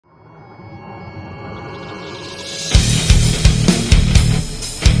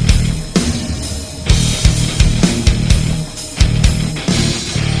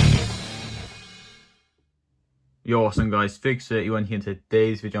Yo, awesome guys, Fig31 here. In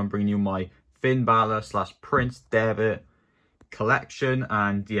today's video I'm bringing you my Finn Balor / Prince Devitt collection.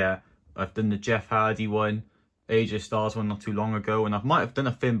 And yeah, I've done the Jeff Hardy one, AJ Styles one not too long ago, and I might have done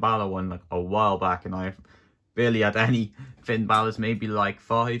a Finn Balor one like a while back, and I've barely had any Finn Balors, maybe like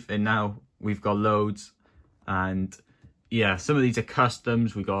 5, and now we've got loads. And yeah, some of these are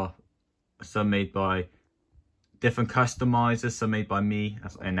customs. We got some made by different customizers, some made by me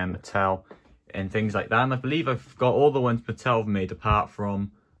and then Mattel and things like that. And I believe I've got all the ones Mattel have made apart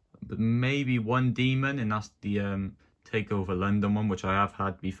from maybe one demon, and that's the Takeover London one, which I have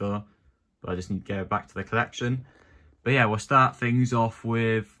had before, but I just need to get it back to the collection. But yeah, we'll start things off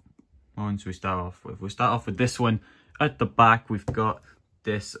with, what one should we start off with? We'll start off with this one. At the back we've got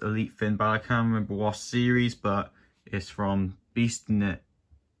this Elite Finn Balor. I can't remember what series, but it's from Beast in the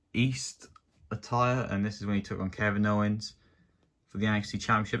East attire, and this is when he took on Kevin Owens for the NXT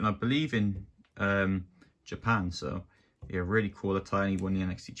Championship, and I believe in Japan. So yeah, really cool attire. He won the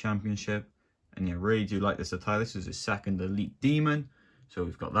NXT Championship, and yeah, really do like this attire. This is his second Elite Demon, so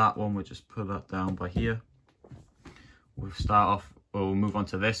we've got that one. We'll just put that down by here. We'll move on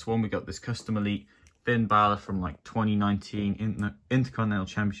to this one. We got this custom Elite Finn Balor from like 2019 Intercontinental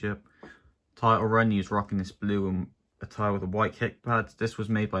Championship title run. He was rocking this blue and attire with the white kick pads. This was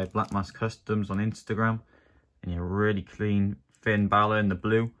made by Black Mask Customs on Instagram, and yeah, really clean Finn Balor in the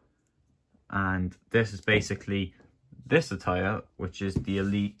blue. And this is basically this attire, which is the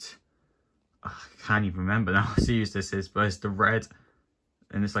Elite, I can't even remember now how serious this is, but it's the red,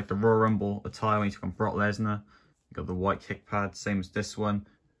 and it's like the Royal Rumble attire when he's from Brock Lesnar. You got the white kick pads, same as this one,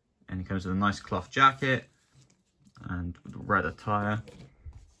 and it comes with a nice cloth jacket and with the red attire.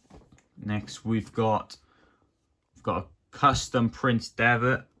 Next we've got a custom Prince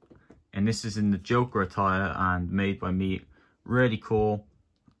Devitt, and this is in the Joker attire and made by me. Really cool.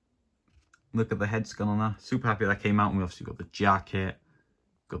 Look at the head scan on that. Super happy that came out. And we obviously got the jacket,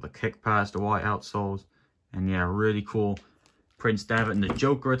 got the kick pads, the white outsoles, and yeah, really cool Prince Devitt in the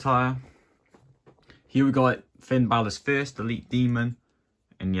Joker attire. Here we got Finn Balor's first Elite Demon,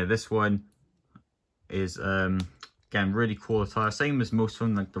 and yeah, this one is again really cool attire, same as most of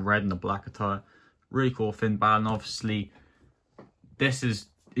them, like the red and the black attire. Really cool Finn Balor, and obviously this is,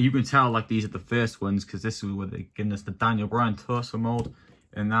 you can tell like these are the first ones because this is where they're giving us the Daniel Bryan torso mold.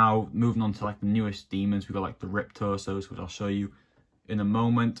 And now moving on to like the newest demons, we got like the ripped torsos, which I'll show you in a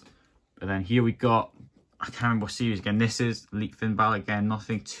moment. But then here we got, I can't remember what series again. This is Elite Finn Balor again,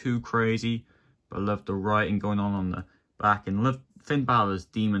 nothing too crazy, but I love the writing going on the back, and love Finn Balor's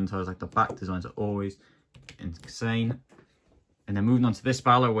demon toes. Like the back designs are always insane. And then moving on to this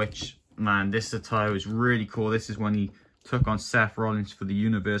Balor, which, man, this attire is really cool. This is when he took on Seth Rollins for the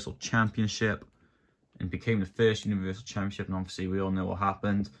Universal Championship and became the first Universal Championship, and obviously we all know what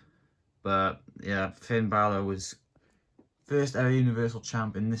happened. But yeah, Finn Balor was first ever Universal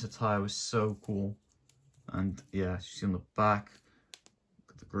Champion. This attire was so cool. And yeah, as you see on the back,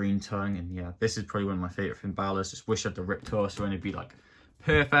 got the green tongue, and yeah, this is probably one of my favourite Finn Balors. Just wish I had the ripped torso and it'd be like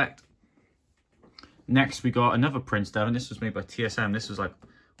perfect. Next we got another Prince Devitt. This was made by TSM. This was like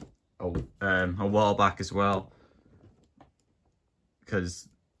a while back as well, because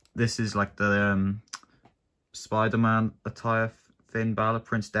this is like the Spider-Man attire Finn Balor,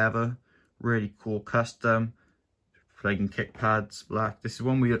 Prince Devitt. Really cool custom, flagging kick pads, black. This is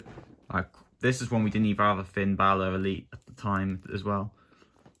one we this is one we didn't even have a Finn Balor Elite at the time as well.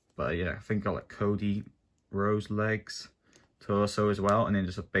 But yeah, I think got like Cody Rose legs, torso as well, and then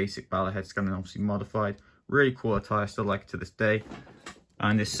just a basic Balor head scan, and obviously modified. Really cool attire, still like it to this day.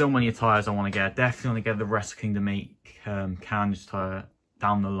 And there's so many attires I want to get. Definitely get the Wrestle Kingdom make Carnage attire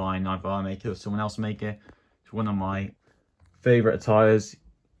down the line. Either I make it or someone else make it. It's one of my favourite attires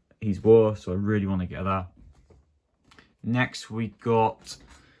he's wore, so I really want to get that. Next we got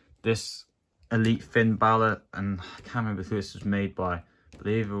this Elite Finn Balor, and I can't remember who this was made by. I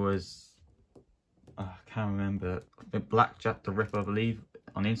believe it was, I can't remember, Blackjack the Ripper, I believe,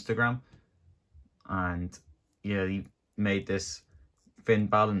 on Instagram. And yeah, he made this Finn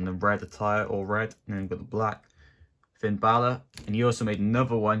Balor in the red attire, all red, and then got the black Finn Balor. And he also made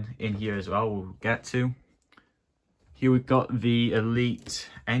another one in here as well, we'll get to. Here we've got the Elite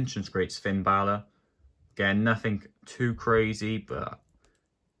Entrance Greats Finn Balor. Again, nothing too crazy, but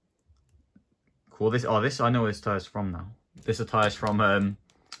cool. This I know where this attire is from now. This attire is from when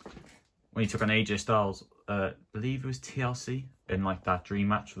he took on AJ Styles. I believe it was TLC in like that dream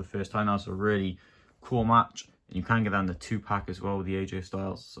match for the first time. That was a really cool match, and you can get that in the 2-pack as well with the AJ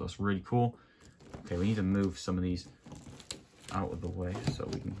Styles, so it's really cool. Okay, we need to move some of these out of the way so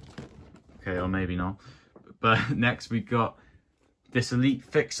we can, okay, or maybe not. But next we got this Elite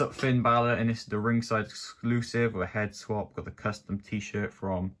fix-up Finn Balor, and this is the ringside exclusive with a head swap. Got the custom t-shirt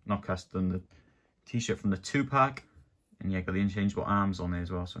from, not custom, the t-shirt from the 2-pack. And yeah, got the interchangeable arms on there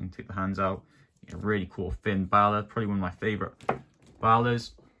as well, so I can take the hands out. Yeah, really cool Finn Balor, probably one of my favourite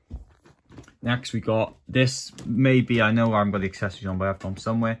Balors. Next we got this, maybe, I know I haven't got the accessories on, but I have them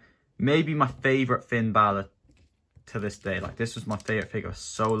somewhere. Maybe my favourite Finn Balor to this day. Like, this was my favourite figure for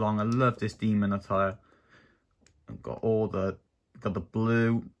so long. I love this demon attire. I've got all the, got the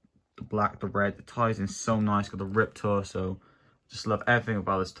blue, the black, the red. The ties in so nice. Got the ripped torso. Just love everything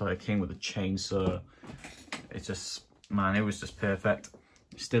about this tie. King with a chainsaw. It's just, man, it was just perfect.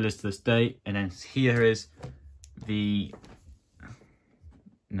 Still is to this day. And then here is the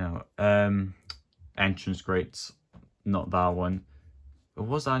entrance grates. Not that one. But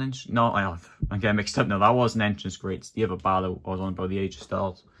was that an entrance? No, I'm getting mixed up now. That wasn't entrance grates. The other Balor was on about the Age of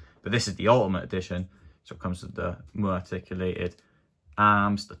Styles. But this is the Ultimate Edition. So it comes with the more articulated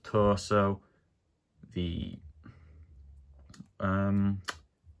arms, the torso, the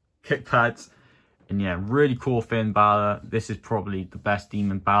kick pads. And yeah, really cool Finn Balor. This is probably the best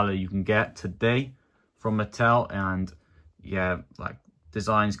Demon Balor you can get today from Mattel. And yeah, like,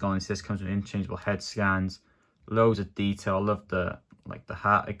 designs going into this, comes with interchangeable head scans, loads of detail. I love the, like, the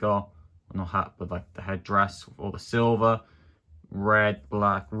hat it got. Well, not hat, but like the headdress with all the silver, red,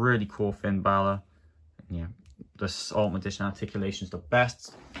 black. Really cool Finn Balor. Yeah, this Ultimate Edition articulation is the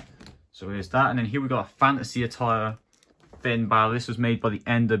best. So here's that. And then here we got a fantasy attire Finn Balor. This was made by the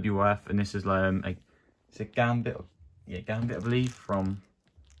NWF, and this is like it's a Gambit. Yeah, Gambit, I believe, from,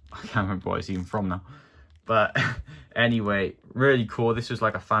 I can't remember what it's even from now. But anyway, really cool. This was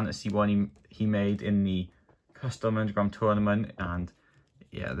like a fantasy one he made in the custom underground tournament. And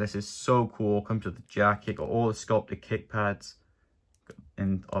yeah, this is so cool. Comes with the jacket, got all the sculpted kick pads.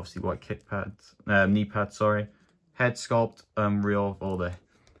 And obviously white kick pads, knee pads, sorry. Head sculpt, real, all the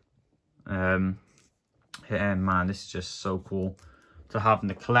and man, this is just so cool to have in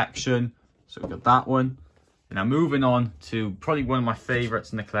the collection. So we got that one. And now moving on to probably one of my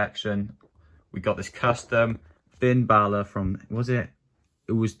favorites in the collection. We got this custom Finn Balor from, it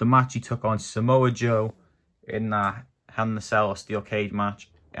was the match he took on Samoa Joe in that Hell in a Cell or Steel Cage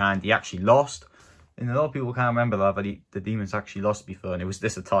match, and he actually lost. And a lot of people can't remember that, but the Demons actually lost before, and it was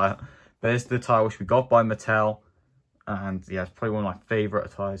this attire. But it's the attire which we got by Mattel. And yeah, it's probably one of my favourite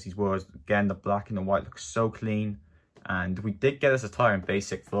attires he's worn. Again, the black and the white looks so clean. And we did get this attire in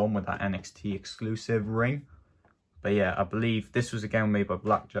basic form with that NXT exclusive ring. But yeah, I believe this was again made by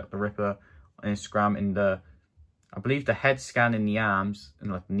Blackjack the Ripper on Instagram. In the, I believe the head scan in the arms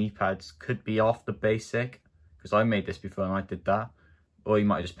and like the knee pads could be off the basic, because I made this before and I did that. Or you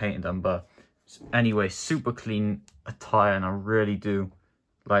might have just painted them, but anyway, super clean attire, and I really do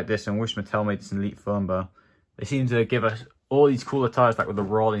like this, and wish Mattel made this in Elite form, but they seem to give us all these cool attires like with the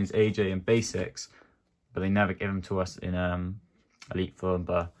Rollins, AJ and basics, but they never give them to us in Elite form.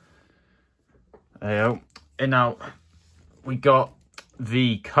 But and now we got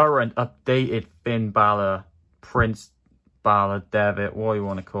the current updated Finn Balor, Prince Balor, Devitt, what you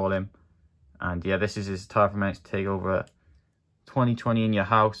want to call him. And yeah, this is his attire from NXT TakeOver 2020 in your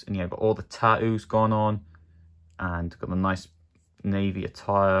house. And yeah, got all the tattoos going on, and got the nice navy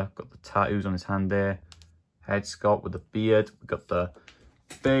attire, got the tattoos on his hand there, head sculpt with the beard, we got the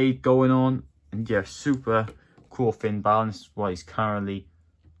fade going on. And yeah, super cool Finn Balor. This is what he's currently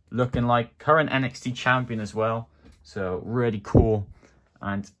looking like, current NXT champion as well, so really cool.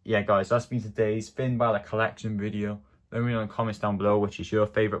 And yeah guys, that's been today's Finn Balor collection video. Let me know in the comments down below which is your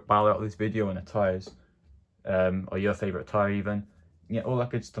favorite Balor out of this video and attires, or your favorite attire even. Yeah, all that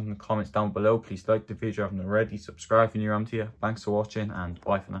good stuff in the comments down below. Please like the video if you haven't already, subscribe if you're new around here. Thanks for watching, and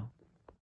bye for now.